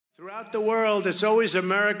Throughout the world, it's always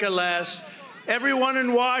America last. Everyone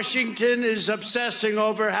in Washington is obsessing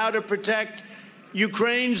over how to protect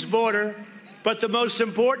Ukraine's border. But the most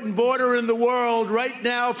important border in the world right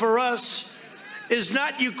now for us is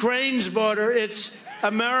not Ukraine's border, it's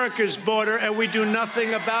America's border, and we do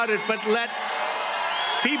nothing about it but let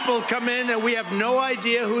people come in and we have no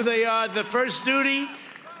idea who they are. The first duty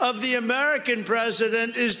of the American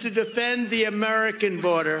president is to defend the American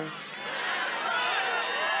border.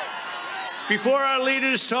 Before our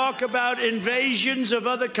leaders talk about invasions of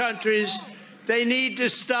other countries, they need to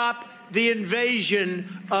stop the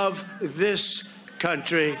invasion of this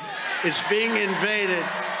country. It's being invaded.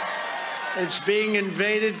 It's being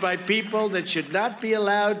invaded by people that should not be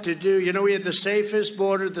allowed to do. You know, we had the safest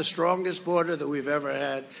border, the strongest border that we've ever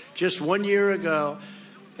had just 1 year ago.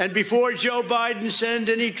 And before Joe Biden sent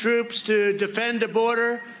any troops to defend a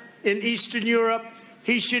border in Eastern Europe,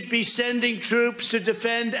 he should be sending troops to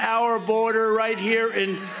defend our border right here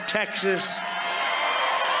in Texas.